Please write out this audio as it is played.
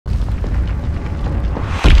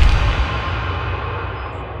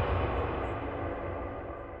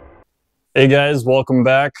Hey guys, welcome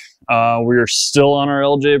back. We are still on our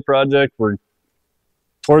LJ project. We're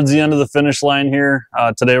towards the end of the finish line here.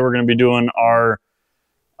 Today we're going to be doing our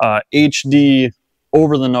HD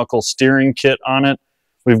Over the Knuckle Steering kit on it.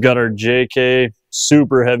 We've got our JK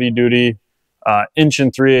super heavy duty 1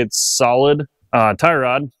 3/8 solid tie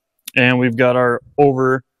rod, and we've got our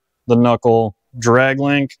Over the Knuckle drag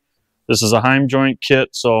link. This is a Heim joint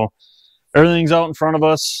kit, so everything's out in front of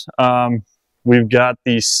us. We've got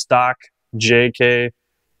the stock JK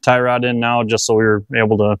tie rod in now, just so we were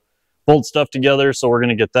able to bolt stuff together. So we're going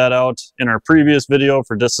to get that out. In our previous video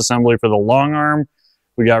for disassembly for the long arm,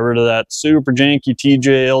 we got rid of that super janky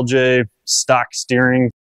TJ LJ stock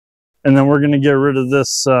steering, and then we're going to get rid of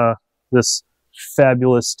this this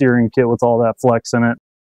fabulous steering kit with all that flex in it.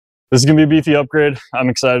 This is going to be a beefy upgrade. I'm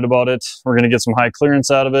excited about it. We're going to get some high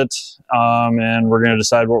clearance out of it, and we're going to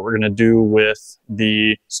decide what we're going to do with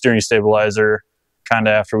the steering stabilizer kind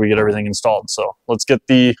of after we get everything installed. So let's get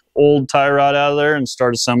the old tie rod out of there and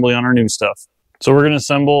start assembly on our new stuff. So we're going to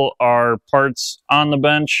assemble our parts on the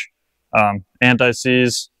bench,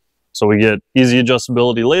 anti-seize, so we get easy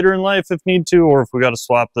adjustability later in life if need to, or if we got to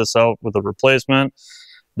swap this out with a replacement.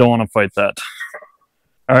 Don't want to fight that.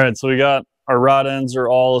 All right, so we got our rod ends are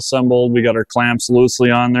all assembled. We got our clamps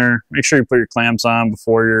loosely on there. Make sure you put your clamps on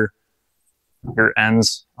before your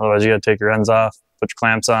ends. Otherwise, you got to take your ends off, put your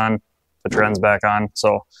clamps on, put your ends back on.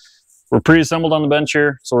 So we're pre-assembled on the bench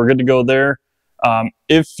here, so we're good to go there.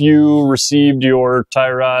 If you received your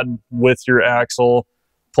tie rod with your axle,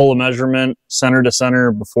 pull a measurement center to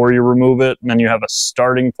center before you remove it, and then you have a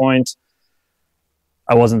starting point.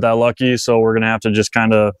 I wasn't that lucky, so we're going to have to just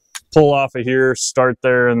kind of pull off of here, start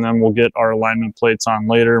there, and then we'll get our alignment plates on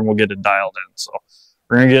later and we'll get it dialed in. So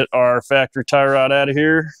we're going to get our factory tie rod out of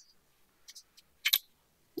here.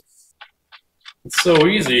 It's so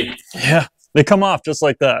easy. Yeah, they come off just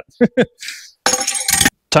like that.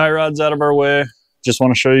 Tie rod's out of our way. Just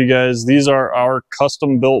want to show you guys, these are our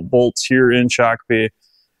custom built bolts here in Shakopee.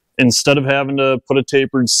 Instead of having to put a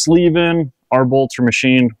tapered sleeve in, our bolts are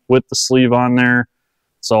machined with the sleeve on there.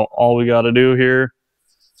 So all we got to do here,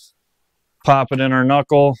 pop it in our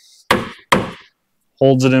knuckle,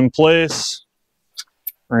 holds it in place.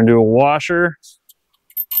 We're going to do a washer,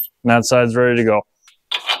 and that side's ready to go.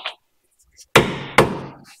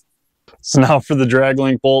 So now for the drag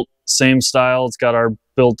link bolt, same style. It's got our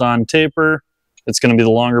built-on taper. It's going to be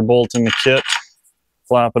the longer bolt in the kit.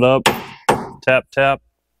 Flap it up, tap, tap.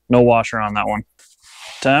 No washer on that one.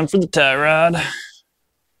 Time for the tie rod.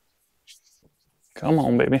 Come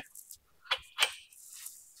on, baby.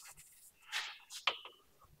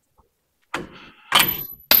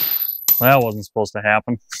 That wasn't supposed to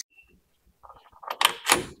happen.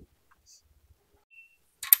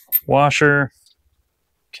 Washer,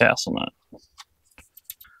 castle nut.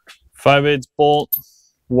 5/8 bolt,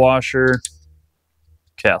 washer,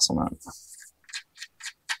 castle nut.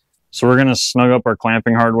 So we're going to snug up our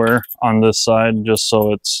clamping hardware on this side just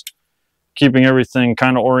so it's keeping everything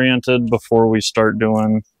kind of oriented before we start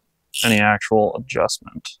doing any actual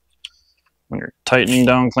adjustment. When you're tightening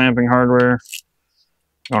down clamping hardware,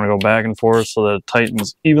 you want to go back and forth so that it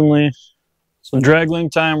tightens evenly. So drag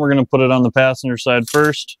link time, we're going to put it on the passenger side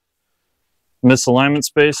first. Misalignment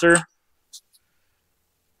spacer.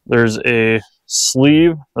 There's a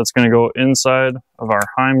sleeve that's going to go inside of our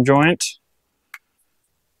Heim joint.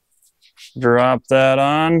 Drop that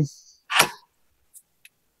on.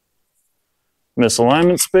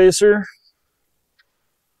 Misalignment spacer.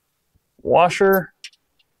 Washer.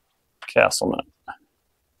 Castle nut.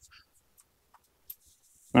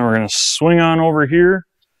 Then we're going to swing on over here.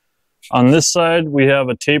 On this side, we have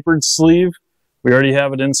a tapered sleeve. We already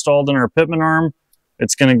have it installed in our pitman arm.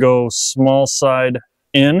 It's going to go small side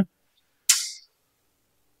in.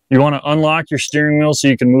 You want to unlock your steering wheel so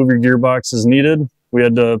you can move your gearbox as needed. We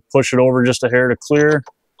had to push it over just a hair to clear.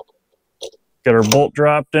 Get our bolt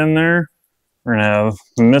dropped in there. We're going to have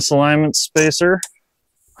misalignment spacer.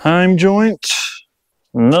 Heim joint.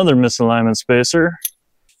 Another misalignment spacer.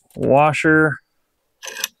 Washer.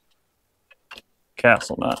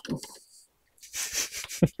 Castle nut.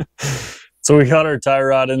 So we got our tie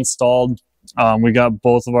rod installed. We got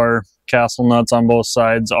both of our castle nuts on both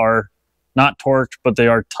sides are not torqued, but they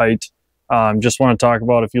are tight. Just want to talk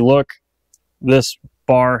about, if you look, this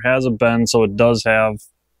bar has a bend, so it does have,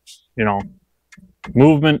 you know,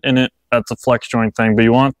 movement in it. That's a flex joint thing, but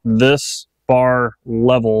you want this bar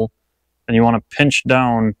level, and you want to pinch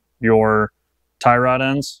down your tie rod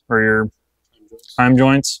ends or your Heim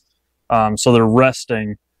joints, so they're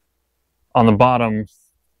resting on the bottom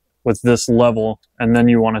with this level, and then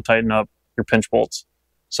you want to tighten up your pinch bolts.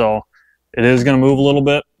 So It is going to move a little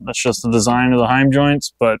bit. That's just the design of the heim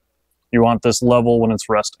joints, but you want this level when it's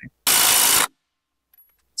resting.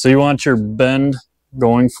 So you want your bend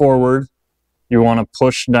going forward. You want to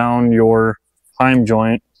push down your heim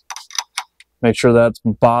joint. Make sure that's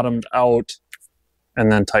bottomed out,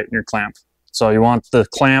 and then tighten your clamp. So you want the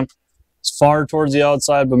clamp as far towards the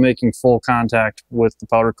outside, but making full contact with the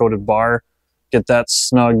powder coated bar. Get that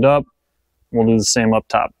snugged up. We'll do the same up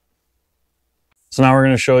top. So now we're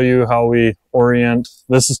going to show you how we orient.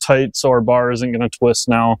 This is tight, so our bar isn't going to twist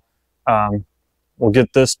now. We'll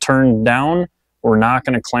get this turned down. We're not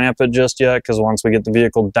going to clamp it just yet, because once we get the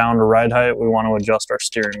vehicle down to ride height, we want to adjust our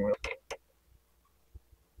steering wheel.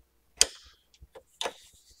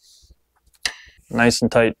 Nice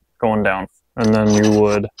and tight going down. And then you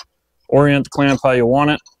would orient the clamp how you want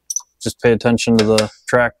it. Just pay attention to the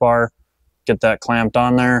track bar. Get that clamped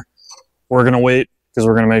on there. We're going to wait, because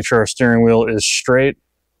we're going to make sure our steering wheel is straight,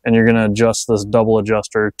 and you're going to adjust this double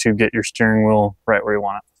adjuster to get your steering wheel right where you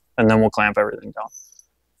want it. And then we'll clamp everything down.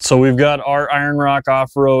 So we've got our Iron Rock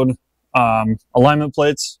off-road alignment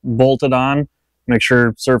plates bolted on. Make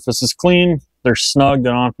sure surface is clean. They're snug. They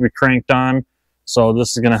don't have to be cranked on. So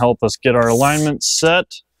this is going to help us get our alignment set.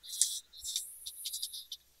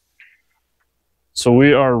 So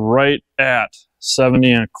we are right at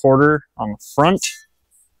 70 1/4 on the front.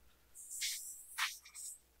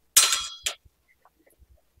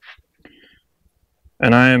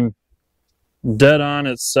 And I am dead on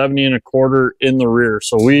at 70 1/4 in the rear.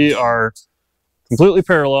 So we are completely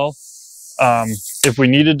parallel. If we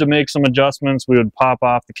needed to make some adjustments, we would pop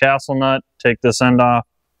off the castle nut, take this end off,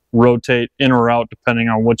 rotate in or out depending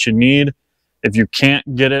on what you need. If you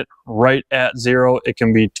can't get it right at 0, it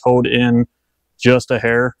can be towed in just a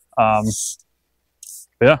hair.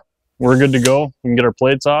 Yeah, we're good to go. We can get our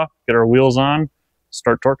plates off, get our wheels on,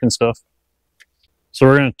 start torquing stuff. So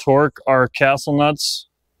we're going to torque our castle nuts.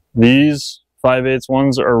 These 5/8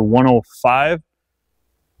 ones are 105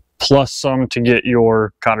 plus some to get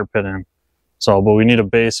your cotter pin in. So, but we need a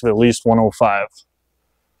base of at least 105.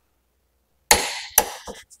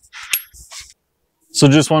 So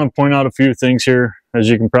just want to point out a few things here. As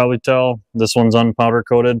you can probably tell, this one's unpowder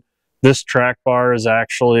coated. This track bar is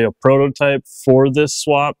actually a prototype for this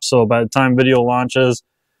swap. So by the time video launches,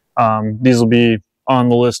 these will be on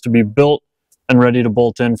the list to be built and ready to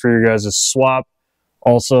bolt in for your guys' swap.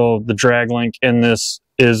 Also, the drag link in this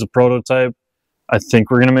is a prototype. I think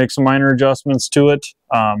we're going to make some minor adjustments to it.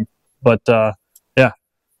 Yeah,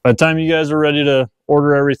 by the time you guys are ready to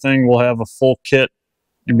order everything, we'll have a full kit.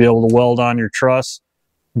 You'll be able to weld on your truss,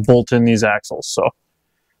 bolt in these axles. So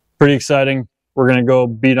pretty exciting. We're going to go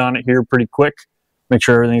beat on it here pretty quick, make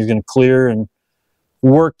sure everything's going to clear and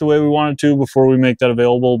work the way we want it to before we make that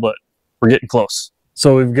available, but we're getting close.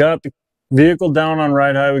 So we've got the vehicle down on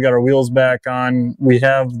ride height. We got our wheels back on. We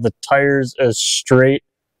have the tires as straight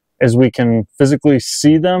as we can physically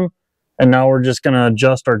see them. And now we're just going to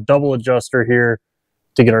adjust our double adjuster here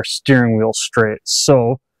to get our steering wheel straight.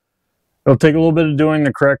 So it'll take a little bit of doing.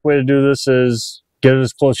 The correct way to do this is get it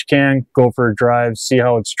as close as you can, go for a drive, see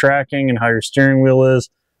how it's tracking and how your steering wheel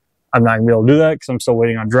is. I'm not going to be able to do that because I'm still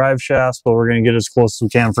waiting on drive shafts, but we're going to get as close as we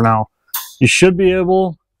can for now. You should be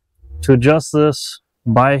able to adjust this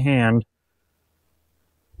by hand.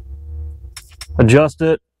 Adjust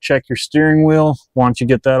it, check your steering wheel. Once you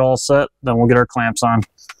get that all set, then we'll get our clamps on.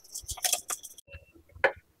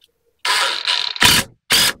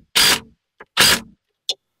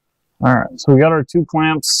 All right, so we got our 2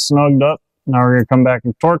 clamps snugged up. Now we're going to come back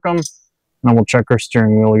and torque them, and then we'll check our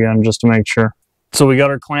steering wheel again just to make sure. So we got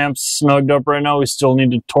our clamps snugged up right now. We still need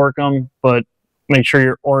to torque them, but make sure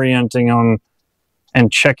you're orienting them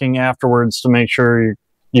and checking afterwards to make sure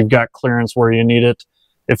you've got clearance where you need it.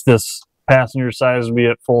 If this passenger side will be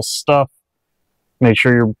at full stuff, make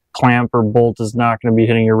sure your clamp or bolt is not going to be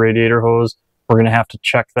hitting your radiator hose. We're going to have to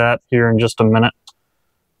check that here in just a minute.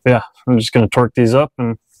 Yeah, I'm just going to torque these up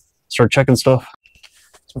and start checking stuff.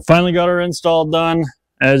 So we finally got our install done.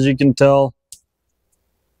 As you can tell,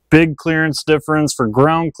 big clearance difference for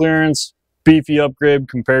ground clearance, beefy upgrade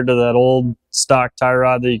compared to that old stock tie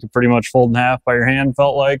rod that you could pretty much fold in half by your hand,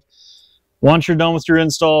 felt like. Once you're done with your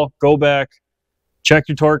install, go back, check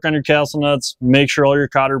your torque on your castle nuts, make sure all your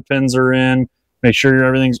cotter pins are in, make sure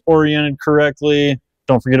everything's oriented correctly.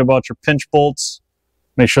 Don't forget about your pinch bolts.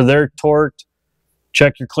 Make sure they're torqued.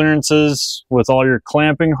 Check your clearances with all your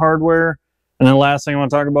clamping hardware. And then the last thing I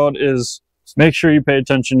want to talk about is make sure you pay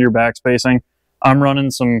attention to your back spacing. I'm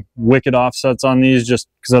running some wicked offsets on these just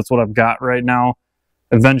because that's what I've got right now.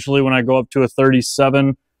 Eventually, when I go up to a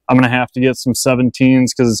 37, I'm going to have to get some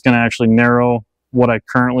 17s because it's going to actually narrow what I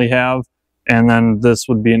currently have and then this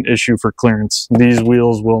would be an issue for clearance. These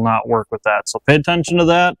wheels will not work with that. So pay attention to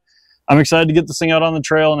that. I'm excited to get this thing out on the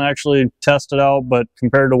trail and actually test it out, but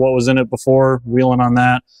compared to what was in it before, wheeling on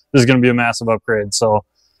that, this is going to be a massive upgrade. So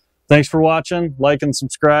thanks for watching, like and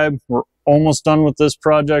subscribe. We're almost done with this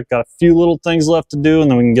project. Got a few little things left to do,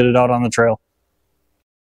 and then we can get it out on the trail.